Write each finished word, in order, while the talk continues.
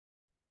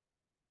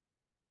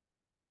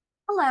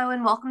Hello,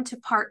 and welcome to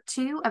part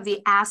 2 of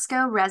the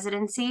ASCO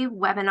Residency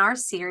webinar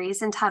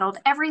series entitled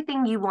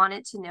Everything You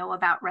Wanted to Know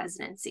About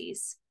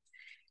Residencies.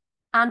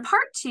 On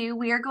part 2,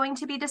 we are going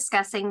to be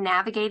discussing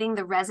navigating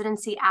the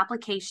residency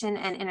application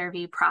and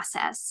interview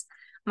process.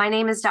 My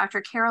name is Dr.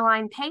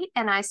 Caroline Pate,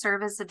 and I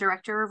serve as the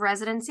Director of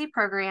Residency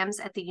Programs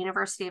at the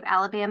University of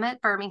Alabama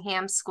at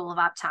Birmingham School of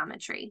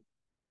Optometry.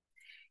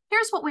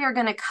 Here's what we are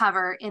going to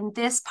cover in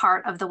this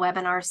part of the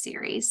webinar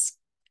series.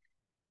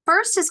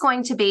 First is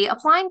going to be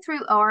applying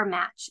through OR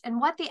Match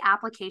and what the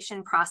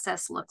application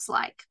process looks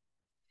like.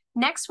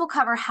 Next, we'll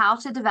cover how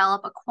to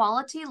develop a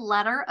quality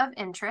letter of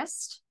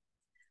interest.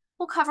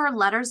 We'll cover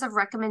letters of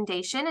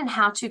recommendation and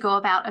how to go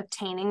about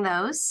obtaining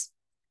those.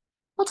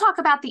 We'll talk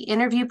about the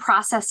interview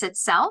process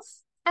itself.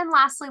 And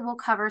lastly, we'll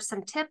cover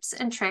some tips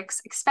and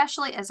tricks,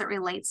 especially as it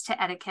relates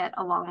to etiquette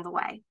along the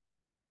way.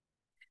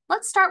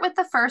 Let's start with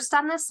the first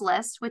on this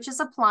list, which is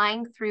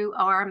applying through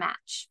OR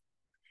Match.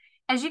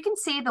 As you can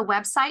see, the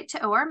website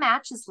to OR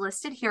Match is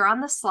listed here on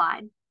the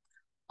slide.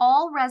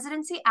 All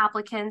residency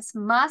applicants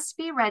must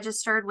be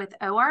registered with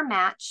OR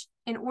Match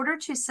in order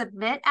to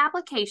submit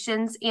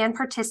applications and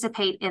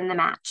participate in the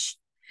match.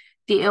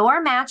 The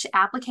OR Match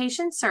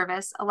application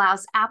service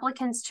allows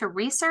applicants to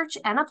research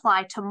and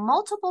apply to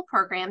multiple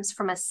programs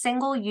from a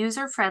single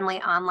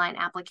user-friendly online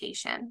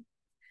application.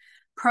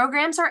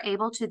 Programs are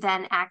able to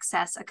then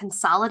access a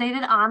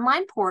consolidated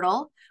online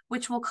portal,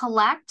 which will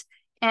collect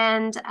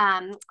and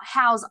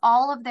house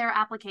all of their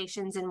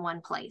applications in one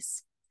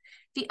place.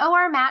 The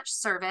OR Match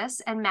service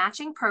and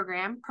matching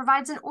program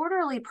provides an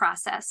orderly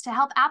process to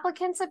help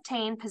applicants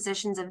obtain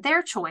positions of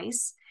their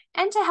choice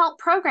and to help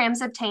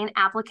programs obtain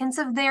applicants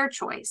of their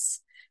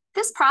choice.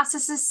 This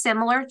process is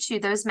similar to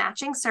those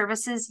matching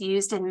services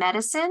used in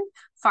medicine,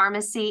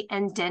 pharmacy,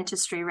 and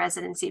dentistry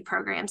residency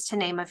programs, to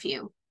name a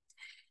few.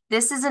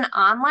 This is an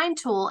online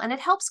tool, and it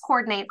helps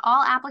coordinate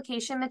all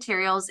application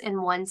materials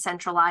in one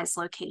centralized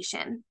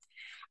location.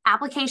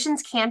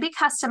 Applications can be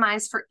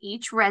customized for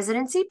each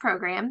residency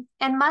program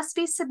and must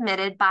be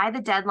submitted by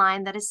the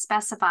deadline that is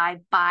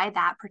specified by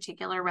that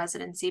particular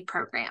residency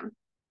program.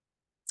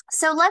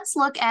 So let's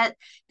look at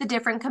the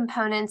different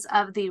components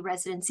of the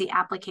residency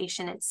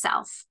application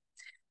itself.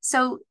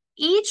 So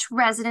each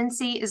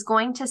residency is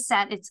going to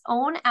set its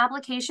own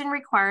application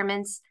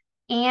requirements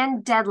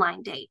and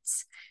deadline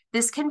dates.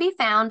 This can be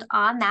found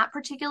on that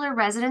particular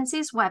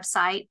residency's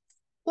website,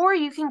 or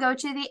you can go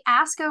to the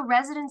ASCO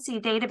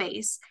residency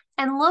database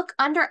and look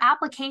under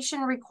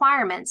application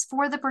requirements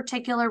for the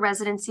particular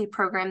residency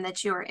program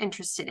that you are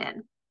interested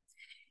in.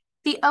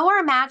 The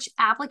OR Match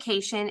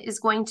application is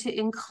going to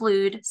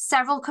include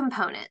several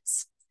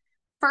components.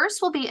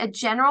 First will be a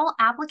general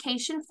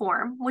application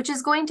form, which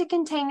is going to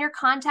contain your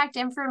contact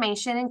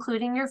information,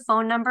 including your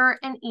phone number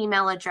and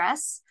email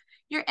address,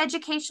 your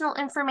educational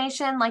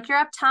information like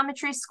your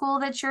optometry school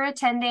that you're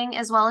attending,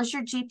 as well as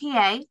your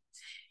GPA,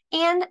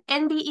 and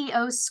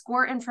NBEO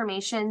score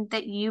information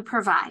that you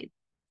provide.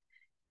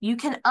 You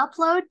can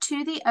upload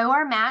to the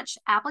OR Match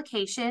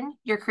application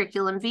your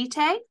curriculum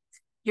vitae,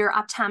 your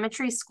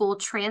optometry school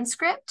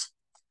transcript,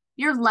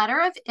 your letter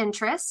of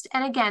interest,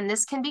 and again,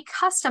 this can be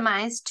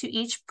customized to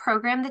each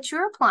program that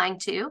you're applying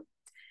to,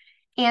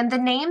 and the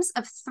names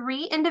of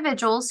 3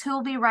 individuals who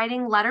will be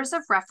writing letters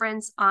of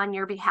reference on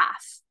your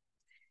behalf.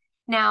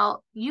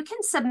 Now, you can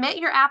submit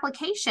your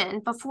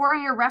application before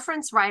your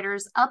reference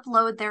writers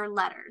upload their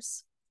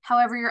letters.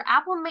 However, your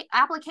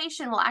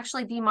application will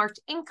actually be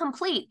marked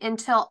incomplete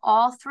until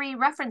all 3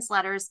 reference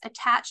letters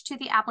attached to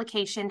the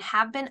application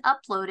have been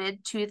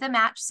uploaded to the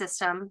match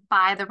system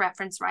by the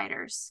reference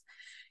writers.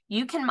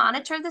 You can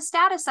monitor the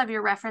status of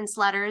your reference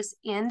letters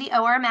in the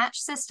OR Match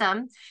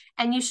system,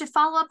 and you should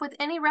follow up with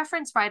any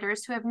reference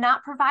writers who have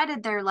not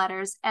provided their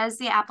letters as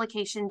the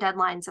application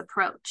deadlines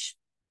approach.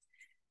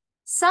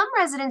 Some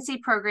residency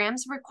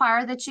programs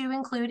require that you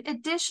include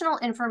additional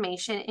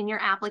information in your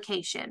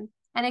application.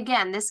 And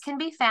again, this can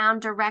be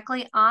found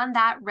directly on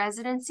that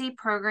residency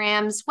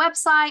program's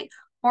website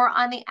or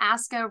on the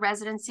ASCO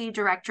residency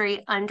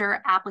directory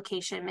under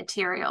application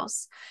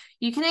materials.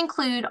 You can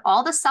include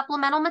all the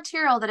supplemental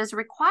material that is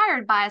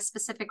required by a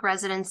specific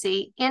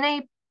residency in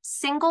a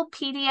single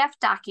PDF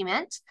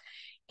document,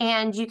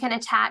 and you can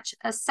attach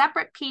a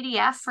separate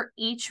PDF for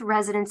each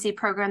residency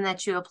program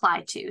that you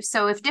apply to.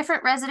 So if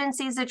different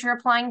residencies that you're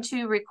applying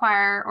to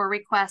require or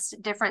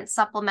request different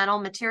supplemental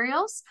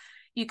materials,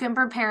 you can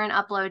prepare and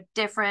upload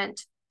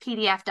different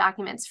PDF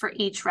documents for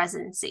each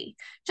residency.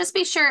 Just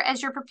be sure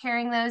as you're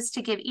preparing those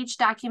to give each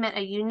document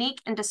a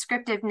unique and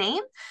descriptive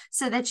name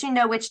so that you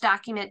know which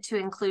document to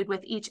include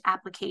with each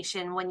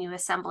application when you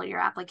assemble your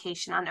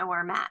application on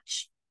OR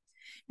Match.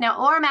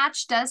 Now, OR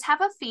Match does have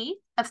a fee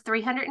of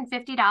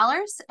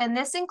 $350, and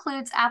this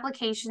includes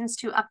applications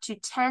to up to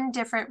 10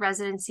 different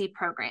residency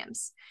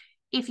programs.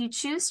 If you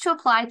choose to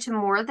apply to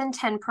more than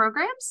 10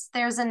 programs,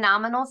 there's a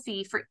nominal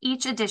fee for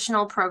each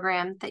additional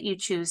program that you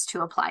choose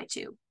to apply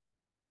to.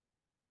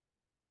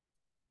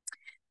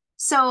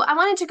 So I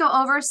wanted to go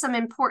over some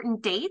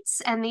important dates,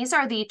 and these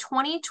are the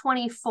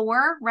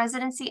 2024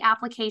 residency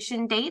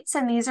application dates,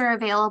 and these are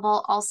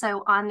available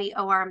also on the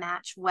OR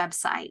Match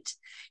website.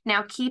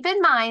 Now, keep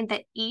in mind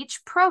that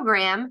each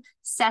program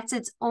sets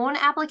its own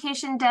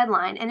application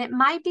deadline, and it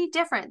might be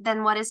different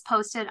than what is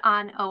posted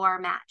on OR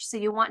Match. So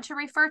you want to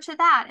refer to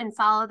that and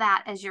follow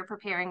that as you're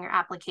preparing your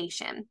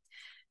application.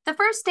 The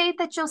first date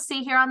that you'll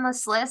see here on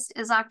this list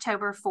is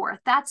October 4th.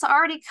 That's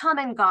already come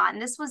and gone.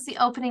 This was the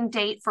opening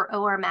date for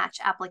OR Match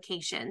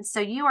applications. So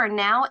you are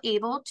now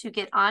able to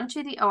get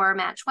onto the OR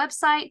Match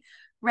website,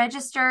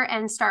 register,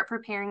 and start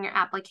preparing your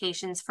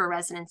applications for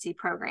residency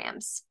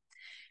programs.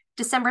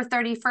 December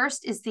 31st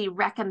is the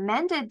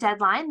recommended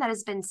deadline that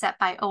has been set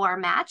by OR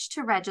Match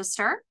to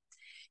register.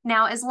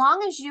 Now, as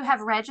long as you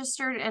have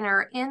registered and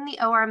are in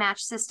the OR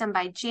Match system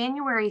by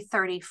January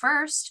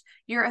 31st,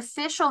 your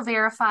official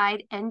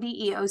verified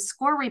NBEO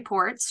score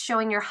reports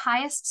showing your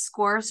highest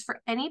scores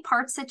for any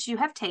parts that you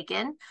have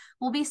taken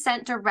will be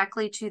sent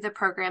directly to the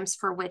programs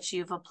for which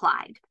you've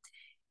applied.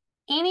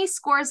 Any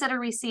scores that are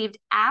received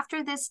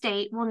after this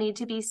date will need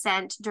to be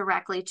sent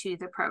directly to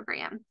the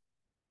program.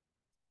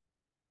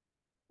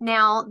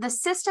 Now, the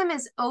system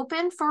is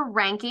open for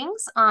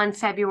rankings on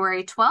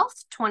February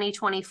 12th,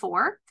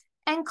 2024.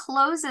 And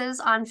closes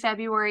on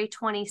February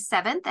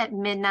 27th at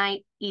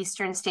midnight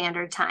Eastern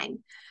Standard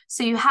Time.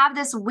 So you have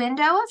this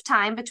window of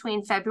time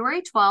between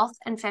February 12th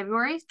and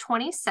February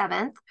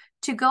 27th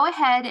to go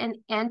ahead and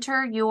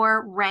enter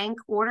your rank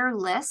order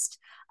list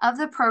of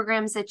the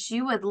programs that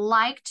you would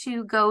like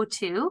to go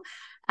to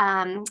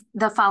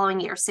the following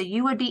year. So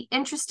you would be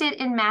interested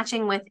in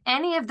matching with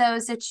any of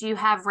those that you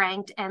have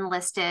ranked and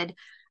listed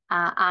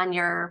on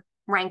your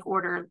rank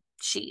order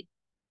sheet.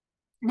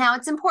 Now,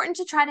 it's important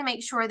to try to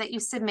make sure that you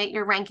submit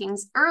your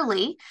rankings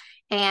early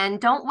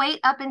and don't wait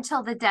up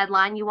until the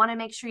deadline. You want to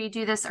make sure you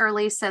do this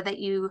early so that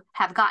you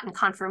have gotten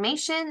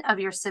confirmation of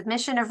your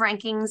submission of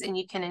rankings and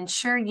you can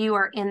ensure you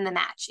are in the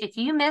match. If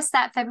you miss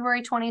that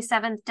February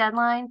 27th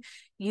deadline,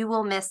 you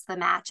will miss the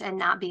match and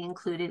not be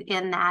included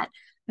in that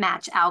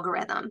match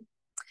algorithm.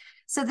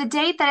 So the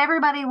date that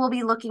everybody will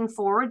be looking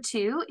forward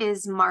to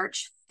is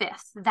March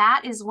 5th.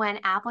 That is when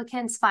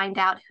applicants find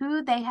out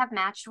who they have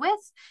matched with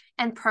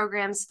and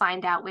programs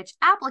find out which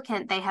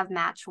applicant they have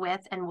matched with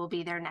and will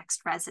be their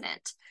next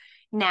resident.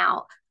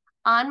 Now,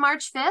 on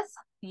March 5th,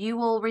 you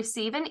will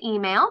receive an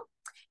email.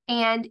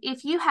 And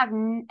if you have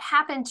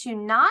happened to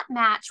not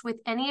match with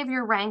any of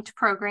your ranked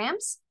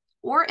programs,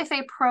 or if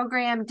a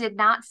program did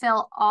not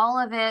fill all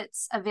of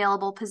its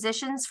available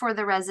positions for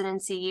the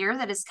residency year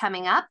that is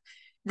coming up,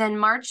 then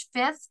March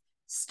 5th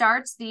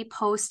starts the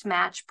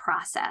post-match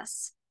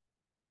process.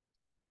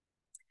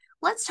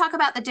 Let's talk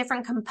about the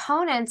different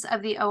components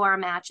of the OR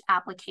Match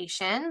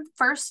application,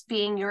 first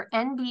being your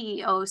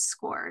NBEO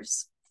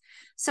scores.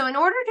 So in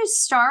order to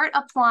start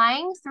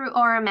applying through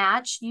OR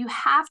Match, you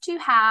have to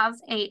have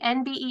a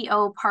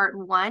NBEO Part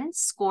 1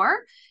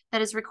 score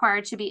that is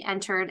required to be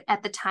entered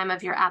at the time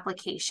of your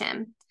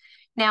application.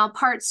 Now,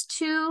 Parts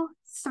 2,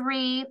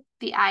 3,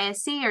 the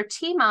ISE or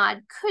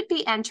TMOD could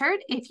be entered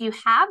if you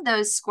have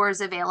those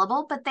scores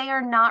available, but they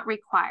are not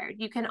required.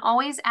 You can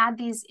always add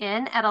these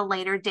in at a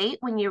later date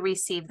when you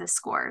receive the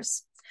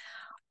scores.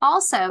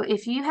 Also,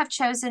 if you have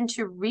chosen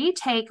to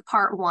retake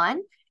Part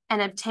 1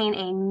 and obtain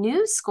a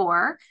new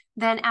score,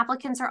 then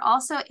applicants are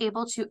also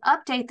able to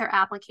update their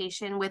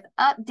application with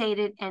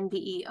updated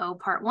NBEO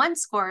Part 1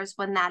 scores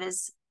when that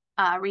is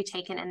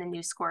retaken and the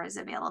new score is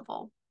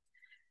available.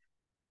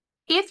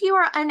 If you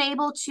are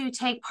unable to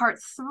take Part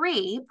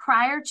 3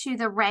 prior to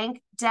the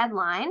rank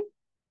deadline,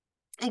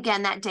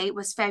 again, that date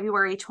was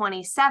February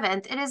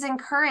 27th, it is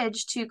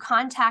encouraged to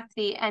contact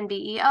the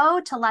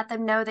NBEO to let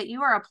them know that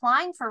you are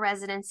applying for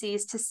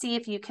residencies to see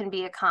if you can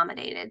be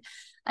accommodated.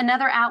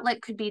 Another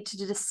outlet could be to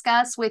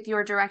discuss with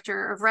your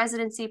director of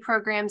residency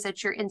programs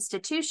at your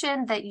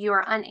institution that you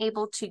are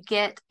unable to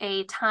get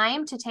a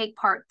time to take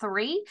Part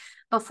 3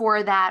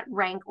 before that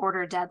rank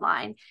order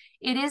deadline.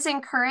 It is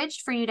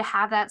encouraged for you to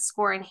have that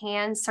score in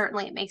hand.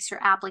 Certainly it makes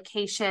your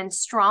application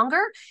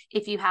stronger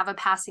if you have a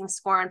passing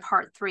score on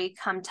Part 3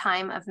 come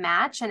time of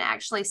match. And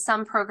actually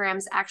some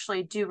programs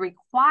actually do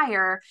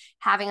require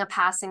having a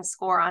passing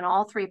score on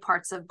all 3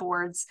 parts of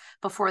boards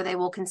before they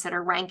will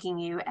consider ranking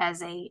you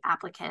as an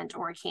applicant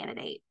or a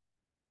candidate.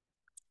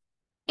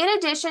 In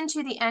addition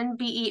to the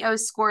NBEO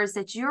scores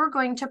that you're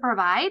going to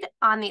provide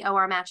on the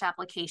OR Match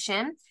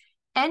application,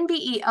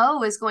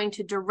 NBEO is going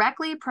to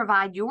directly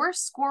provide your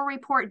score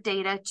report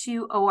data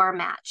to OR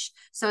Match.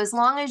 So as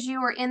long as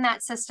you are in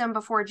that system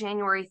before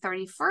January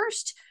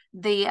 31st,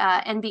 the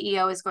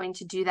NBEO is going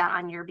to do that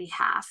on your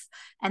behalf,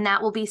 and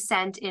that will be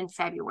sent in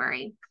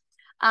February.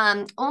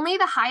 Only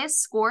the highest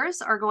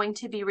scores are going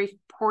to be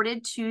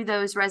reported to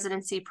those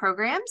residency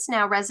programs.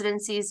 Now,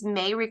 residencies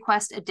may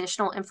request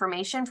additional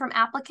information from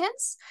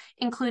applicants,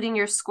 including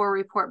your score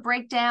report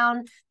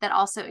breakdown that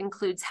also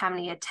includes how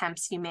many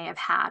attempts you may have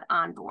had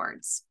on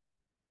boards.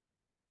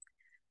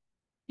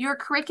 Your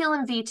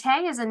curriculum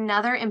vitae is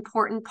another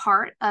important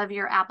part of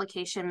your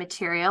application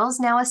materials.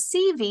 Now, a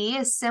CV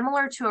is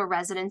similar to a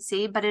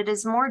residency, but it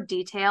is more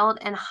detailed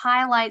and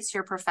highlights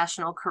your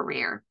professional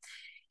career.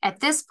 At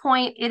this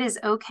point, it is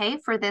okay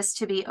for this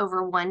to be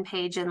over 1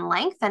 page in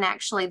length. And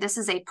actually, this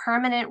is a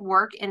permanent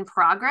work in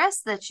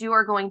progress that you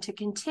are going to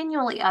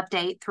continually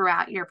update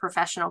throughout your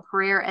professional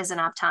career as an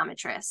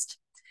optometrist.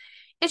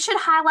 It should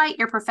highlight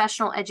your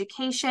professional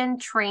education,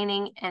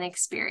 training, and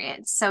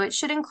experience. So it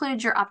should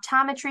include your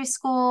optometry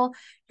school,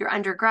 your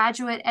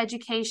undergraduate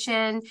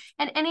education,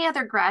 and any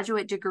other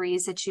graduate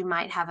degrees that you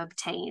might have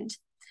obtained.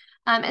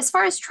 As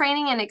far as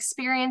training and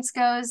experience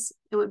goes,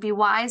 it would be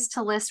wise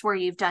to list where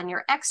you've done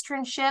your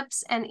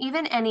externships and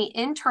even any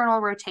internal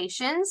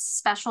rotations,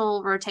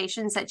 special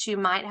rotations that you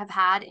might have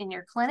had in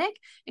your clinic,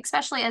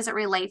 especially as it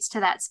relates to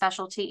that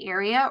specialty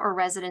area or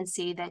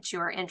residency that you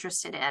are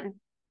interested in.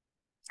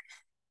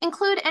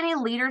 Include any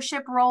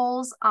leadership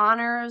roles,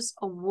 honors,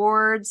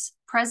 awards,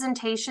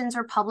 presentations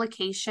or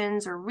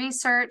publications or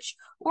research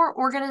or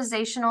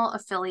organizational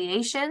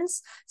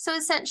affiliations. So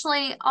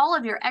essentially all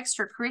of your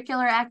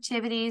extracurricular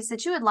activities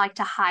that you would like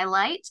to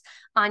highlight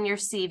on your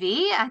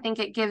CV. I think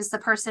it gives the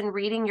person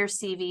reading your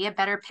CV a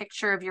better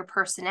picture of your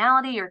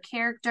personality, your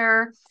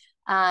character,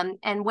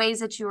 and ways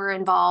that you are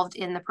involved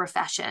in the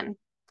profession.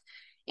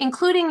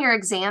 Including your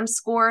exam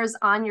scores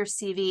on your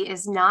CV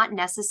is not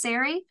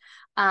necessary.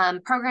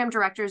 Program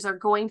directors are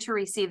going to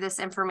receive this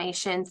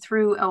information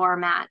through OR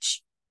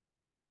Match.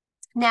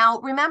 Now,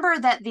 remember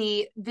that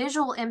the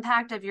visual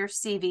impact of your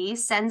CV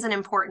sends an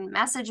important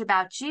message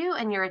about you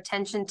and your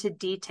attention to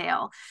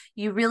detail.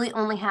 You really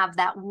only have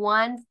that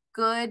one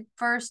good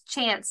first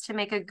chance to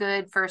make a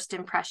good first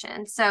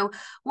impression. So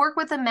work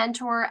with a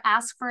mentor,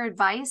 ask for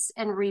advice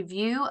and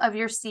review of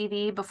your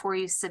CV before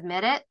you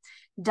submit it.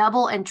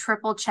 Double and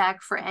triple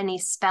check for any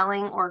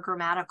spelling or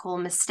grammatical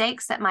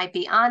mistakes that might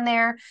be on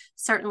there.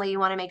 Certainly you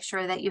want to make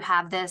sure that you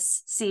have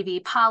this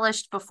CV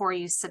polished before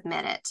you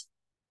submit it.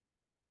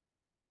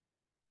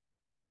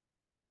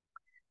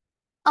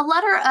 A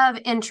letter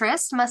of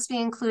interest must be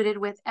included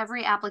with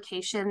every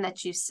application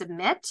that you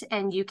submit,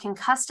 and you can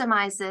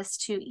customize this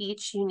to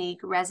each unique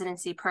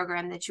residency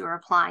program that you are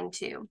applying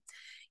to.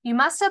 You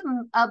must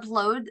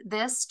upload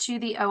this to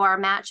the OR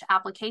Match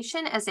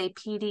application as a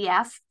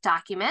PDF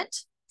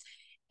document.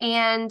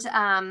 And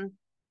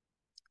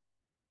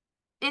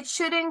it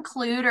should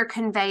include or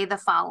convey the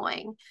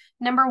following.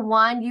 Number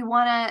one, you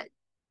want to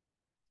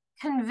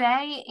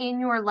convey in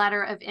your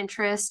letter of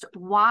interest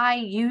why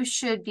you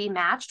should be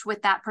matched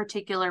with that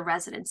particular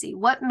residency.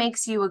 What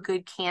makes you a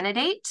good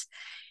candidate?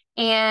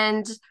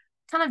 And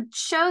kind of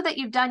show that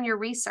you've done your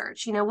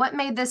research. You know, what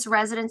made this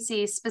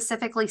residency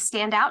specifically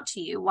stand out to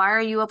you? Why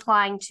are you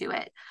applying to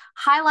it?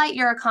 Highlight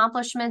your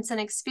accomplishments and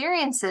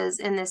experiences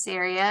in this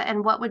area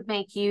and what would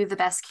make you the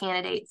best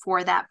candidate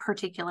for that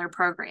particular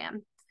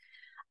program.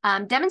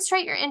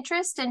 Demonstrate your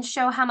interest and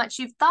show how much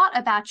you've thought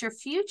about your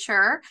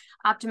future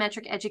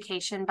optometric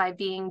education by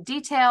being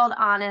detailed,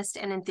 honest,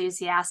 and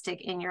enthusiastic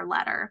in your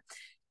letter.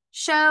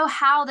 Show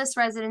how this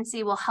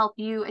residency will help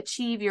you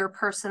achieve your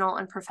personal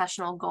and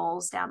professional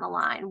goals down the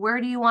line.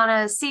 Where do you want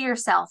to see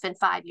yourself in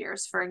 5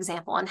 years, for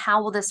example, and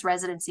how will this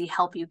residency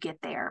help you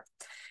get there?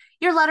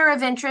 Your letter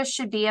of interest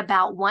should be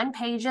about 1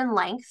 page in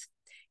length,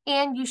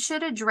 and you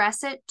should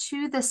address it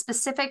to the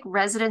specific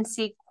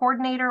residency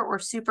coordinator or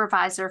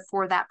supervisor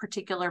for that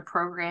particular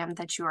program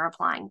that you are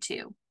applying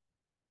to.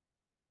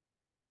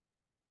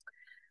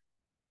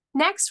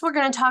 Next, we're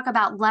going to talk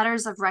about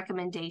letters of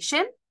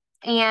recommendation.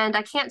 And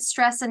I can't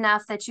stress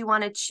enough that you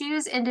want to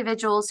choose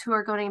individuals who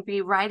are going to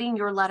be writing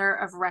your letter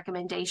of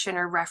recommendation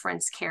or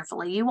reference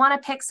carefully. You want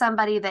to pick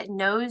somebody that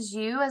knows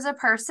you as a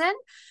person,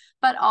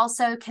 but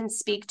also can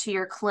speak to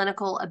your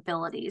clinical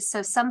abilities.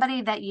 So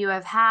somebody that you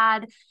have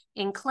had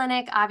in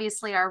clinic.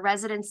 Obviously, our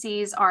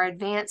residencies are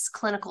advanced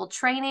clinical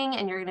training,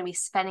 and you're going to be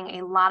spending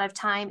a lot of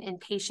time in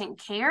patient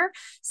care.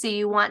 So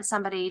you want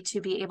somebody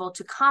to be able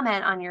to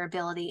comment on your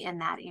ability in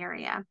that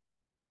area.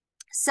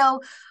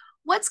 So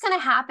what's going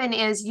to happen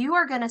is you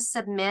are going to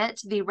submit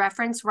the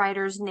reference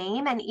writer's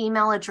name and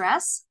email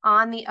address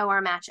on the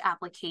OR Match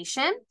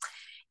application.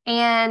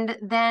 And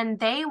then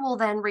they will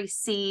then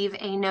receive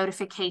a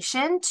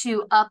notification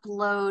to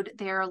upload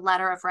their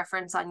letter of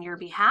reference on your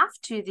behalf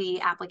to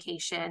the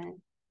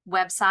application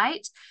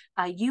website.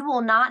 You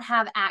will not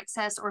have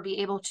access or be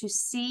able to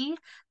see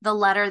the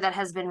letter that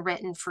has been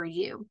written for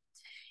you.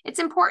 It's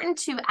important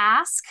to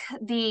ask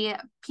the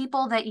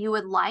people that you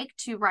would like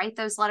to write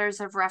those letters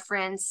of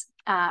reference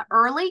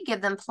early,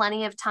 give them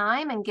plenty of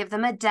time and give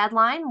them a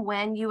deadline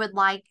when you would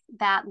like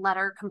that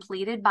letter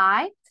completed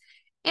by.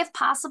 If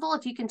possible,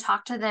 if you can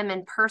talk to them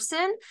in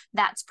person,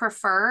 that's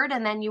preferred.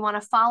 And then you want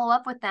to follow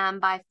up with them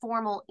by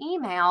formal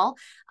email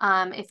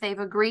if they've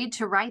agreed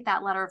to write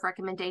that letter of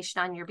recommendation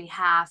on your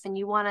behalf. And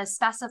you want to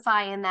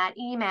specify in that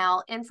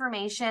email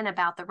information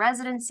about the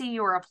residency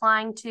you're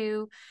applying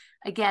to,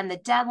 again, the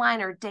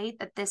deadline or date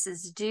that this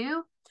is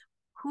due,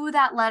 who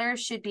that letter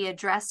should be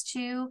addressed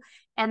to,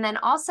 And then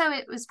also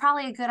it was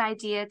probably a good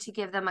idea to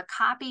give them a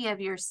copy of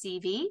your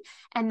CV,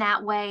 and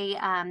that way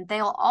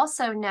they'll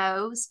also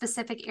know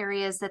specific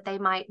areas that they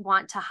might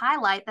want to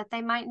highlight that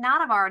they might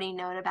not have already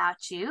known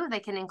about you. They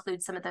can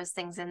include some of those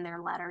things in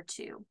their letter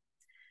too.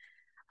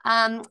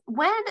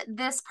 When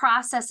this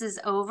process is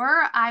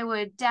over, I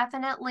would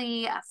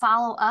definitely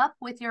follow up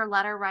with your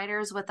letter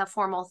writers with a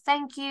formal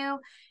thank you,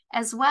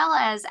 as well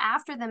as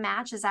after the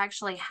match has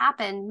actually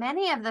happened.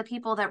 Many of the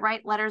people that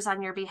write letters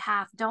on your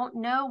behalf don't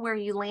know where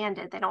you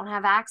landed. They don't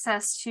have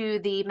access to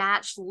the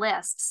match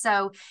list.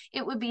 So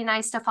it would be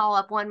nice to follow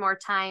up one more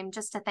time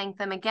just to thank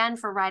them again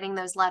for writing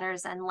those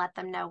letters and let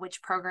them know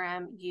which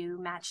program you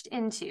matched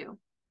into.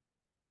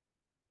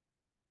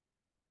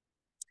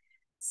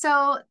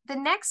 So the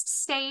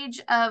next stage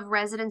of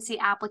residency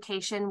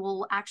application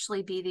will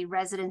actually be the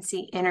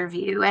residency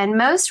interview. And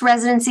most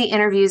residency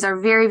interviews are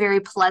very,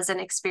 very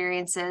pleasant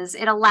experiences.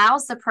 It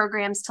allows the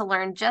programs to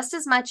learn just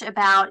as much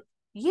about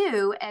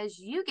you as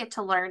you get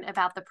to learn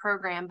about the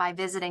program by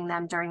visiting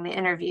them during the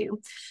interview.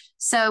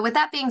 So with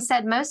that being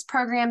said, most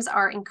programs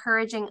are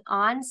encouraging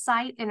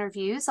on-site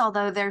interviews,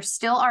 although there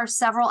still are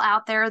several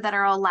out there that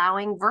are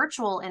allowing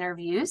virtual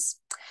interviews.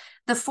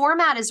 The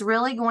format is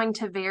really going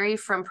to vary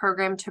from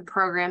program to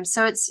program.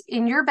 So it's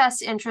in your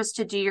best interest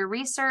to do your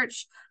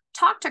research,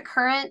 talk to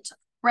current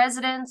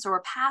residents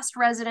or past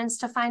residents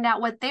to find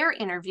out what their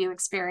interview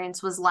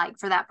experience was like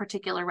for that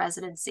particular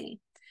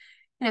residency.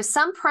 You know,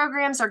 some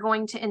programs are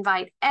going to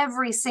invite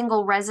every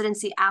single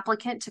residency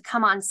applicant to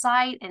come on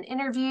site and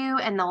interview,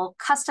 and they'll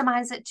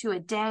customize it to a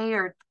day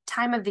or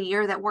time of the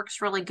year that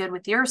works really good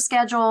with your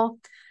schedule.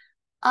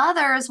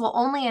 Others will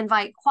only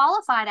invite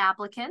qualified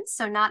applicants,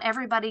 so not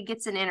everybody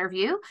gets an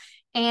interview,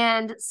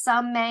 and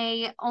some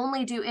may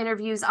only do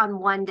interviews on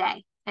one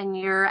day, and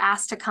you're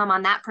asked to come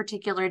on that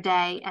particular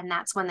day, and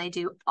that's when they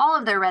do all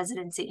of their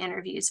residency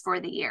interviews for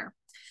the year.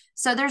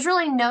 So there's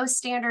really no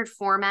standard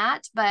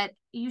format, but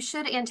you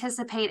should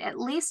anticipate, at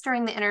least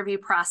during the interview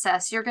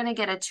process, you're going to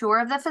get a tour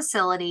of the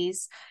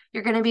facilities.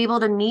 You're going to be able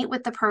to meet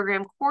with the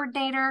program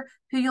coordinator,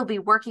 who you'll be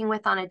working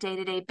with on a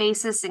day-to-day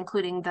basis,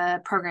 including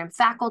the program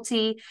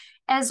faculty,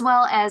 as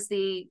well as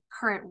the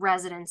current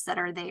residents that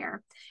are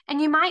there. And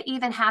you might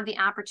even have the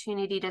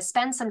opportunity to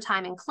spend some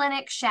time in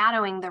clinic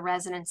shadowing the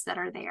residents that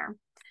are there.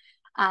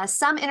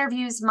 Some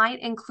interviews might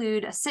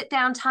include a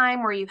sit-down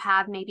time where you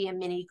have maybe a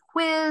mini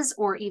quiz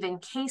or even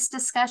case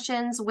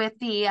discussions with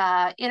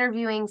the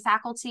interviewing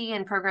faculty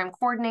and program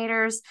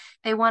coordinators.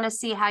 They want to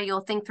see how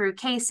you'll think through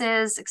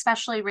cases,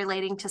 especially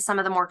relating to some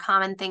of the more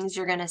common things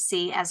you're going to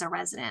see as a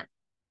resident.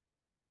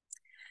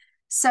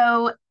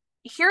 So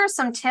here are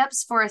some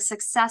tips for a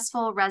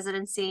successful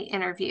residency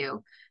interview.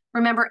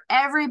 Remember,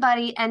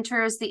 everybody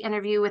enters the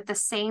interview with the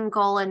same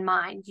goal in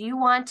mind. You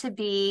want to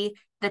be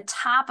the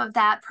top of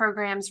that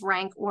program's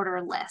rank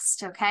order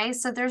list, okay?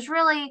 So there's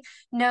really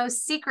no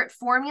secret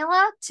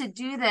formula to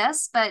do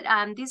this, but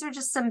these are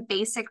just some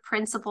basic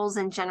principles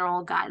and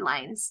general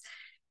guidelines.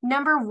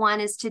 Number one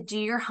is to do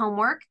your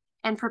homework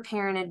and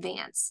prepare in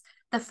advance.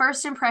 The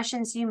first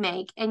impressions you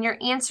make and your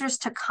answers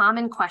to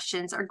common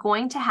questions are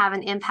going to have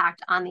an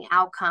impact on the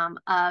outcome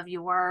of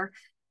your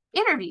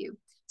interview.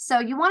 So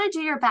you want to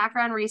do your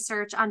background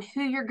research on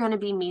who you're going to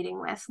be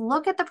meeting with.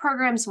 Look at the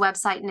program's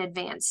website in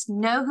advance.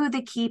 Know who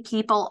the key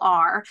people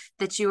are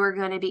that you are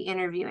going to be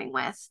interviewing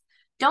with.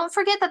 Don't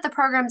forget that the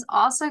program's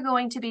also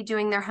going to be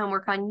doing their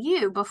homework on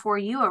you before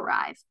you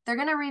arrive. They're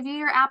going to review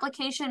your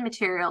application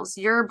materials,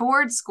 your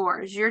board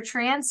scores, your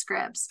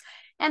transcripts.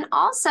 And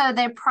also,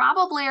 they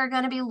probably are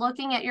going to be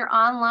looking at your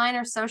online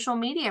or social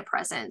media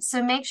presence.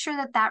 So make sure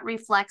that that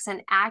reflects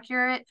an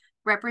accurate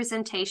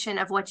representation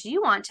of what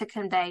you want to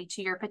convey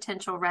to your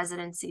potential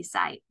residency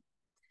site.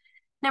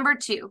 Number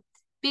two,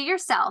 be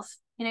yourself.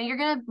 You know, you're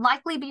going to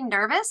likely be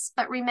nervous,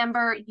 but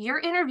remember, you're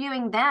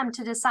interviewing them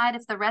to decide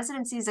if the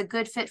residency is a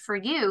good fit for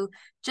you,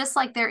 just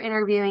like they're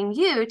interviewing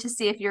you to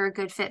see if you're a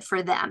good fit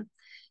for them.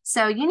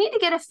 So you need to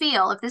get a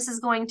feel if this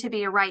is going to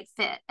be a right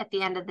fit at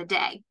the end of the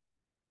day.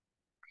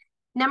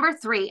 Number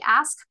three,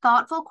 ask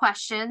thoughtful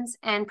questions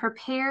and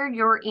prepare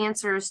your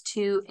answers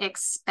to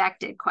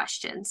expected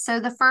questions. So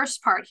the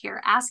first part here,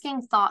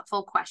 asking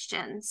thoughtful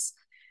questions.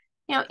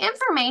 You know,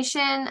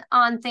 information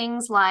on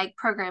things like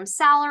program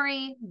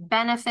salary,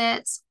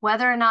 benefits,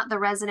 whether or not the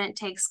resident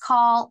takes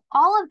call,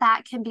 all of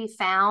that can be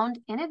found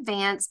in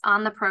advance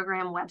on the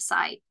program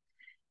website.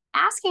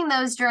 Asking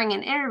those during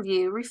an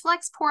interview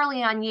reflects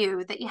poorly on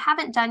you that you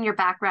haven't done your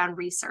background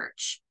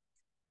research.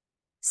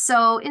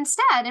 So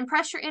instead,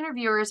 impress your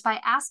interviewers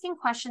by asking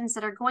questions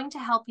that are going to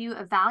help you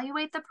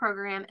evaluate the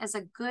program as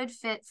a good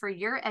fit for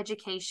your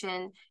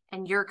education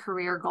and your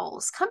career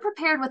goals. Come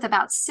prepared with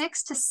about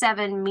 6 to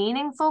 7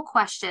 meaningful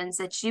questions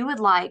that you would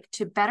like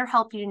to better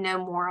help you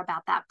know more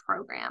about that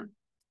program.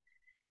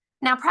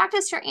 Now,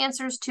 practice your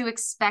answers to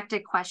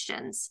expected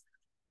questions.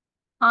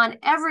 On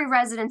every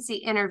residency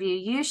interview,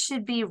 you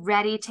should be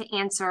ready to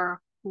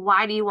answer,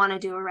 why do you want to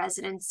do a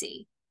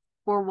residency?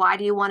 Or why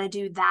do you want to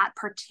do that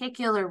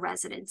particular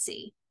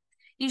residency?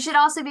 You should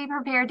also be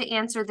prepared to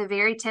answer the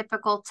very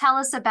typical "tell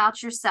us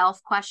about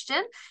yourself"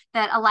 question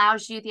that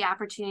allows you the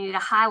opportunity to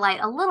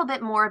highlight a little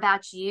bit more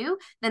about you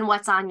than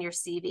what's on your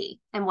CV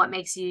and what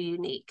makes you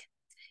unique.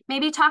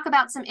 Maybe talk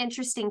about some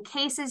interesting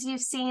cases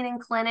you've seen in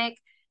clinic,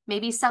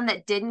 maybe some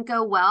that didn't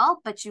go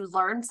well, but you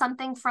learned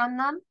something from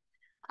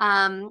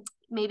them.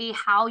 Maybe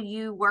how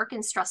you work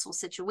in stressful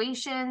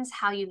situations,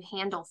 how you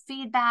handle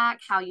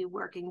feedback, how you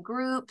work in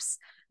groups,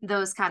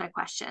 those kind of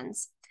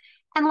questions.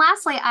 And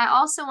lastly, I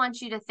also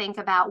want you to think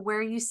about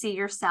where you see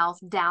yourself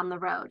down the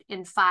road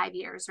in 5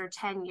 years or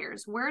 10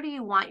 years. Where do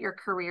you want your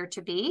career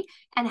to be?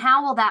 And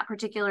how will that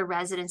particular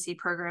residency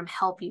program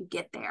help you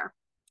get there?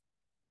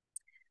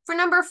 For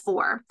number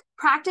 4,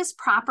 practice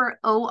proper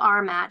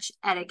OR match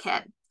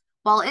etiquette.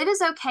 While it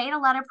is okay to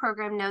let a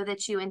program know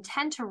that you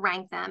intend to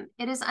rank them,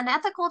 it is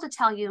unethical to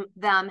tell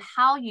them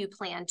how you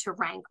plan to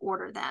rank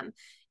order them.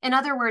 In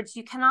other words,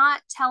 you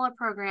cannot tell a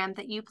program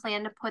that you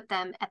plan to put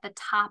them at the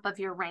top of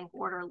your rank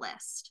order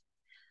list.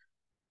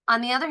 On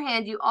the other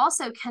hand, you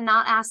also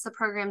cannot ask the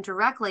program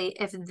directly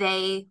if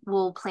they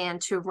will plan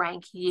to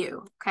rank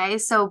you, okay?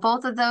 So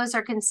both of those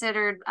are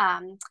considered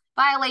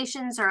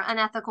violations or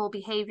unethical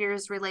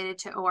behaviors related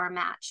to OR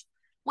match.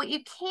 What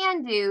you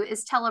can do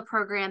is tell a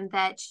program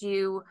that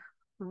you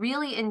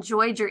really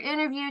enjoyed your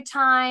interview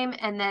time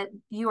and that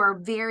you are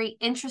very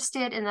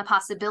interested in the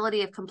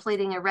possibility of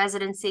completing a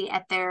residency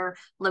at their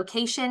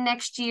location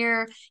next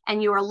year,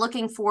 and you are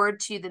looking forward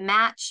to the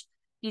match.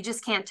 You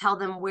just can't tell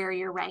them where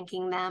you're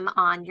ranking them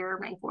on your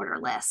rank order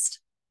list.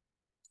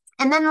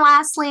 And then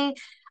lastly,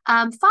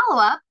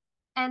 follow up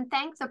and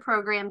thank the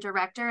program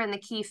director and the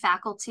key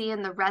faculty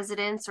and the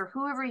residents or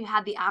whoever you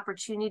had the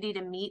opportunity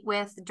to meet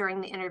with during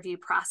the interview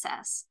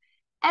process.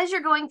 As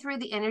you're going through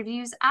the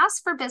interviews,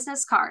 ask for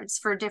business cards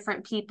for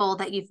different people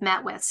that you've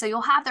met with, so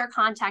you'll have their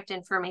contact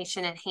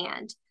information at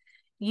hand.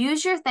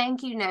 Use your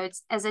thank you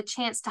notes as a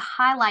chance to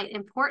highlight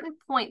important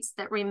points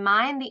that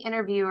remind the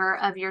interviewer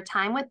of your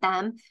time with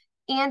them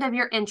and of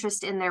your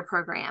interest in their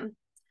program.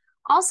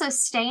 Also,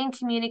 stay in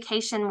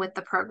communication with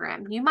the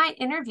program. You might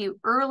interview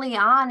early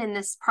on in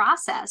this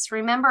process.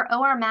 Remember,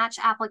 OR match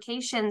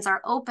applications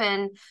are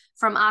open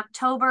from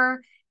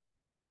October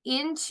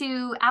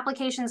into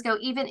applications go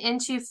even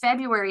into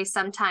February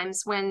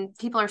sometimes when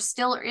people are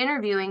still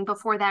interviewing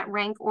before that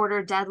rank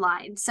order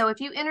deadline. So if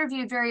you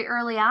interviewed very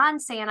early on,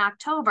 say in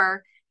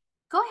October,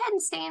 go ahead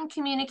and stay in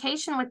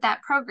communication with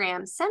that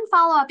program. Send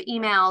follow-up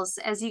emails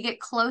as you get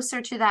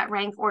closer to that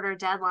rank order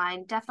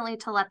deadline, definitely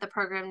to let the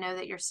program know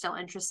that you're still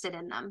interested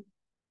in them.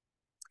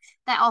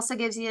 That also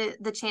gives you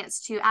the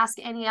chance to ask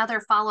any other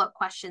follow-up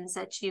questions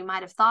that you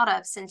might have thought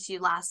of since you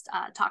last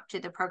talked to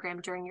the program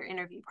during your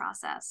interview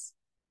process.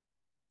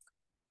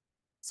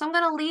 So I'm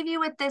going to leave you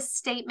with this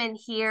statement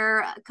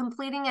here.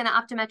 Completing an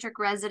optometric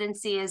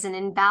residency is an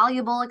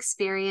invaluable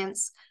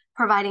experience,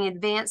 providing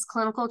advanced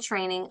clinical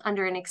training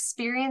under an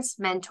experienced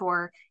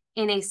mentor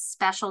in a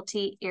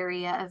specialty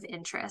area of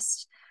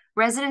interest.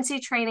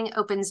 Residency training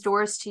opens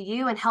doors to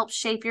you and helps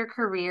shape your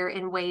career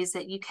in ways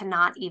that you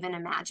cannot even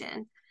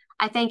imagine.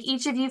 I thank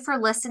each of you for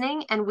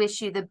listening and wish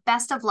you the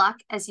best of luck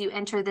as you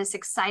enter this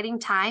exciting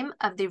time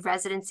of the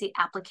residency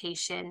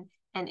application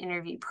and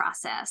interview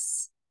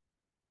process.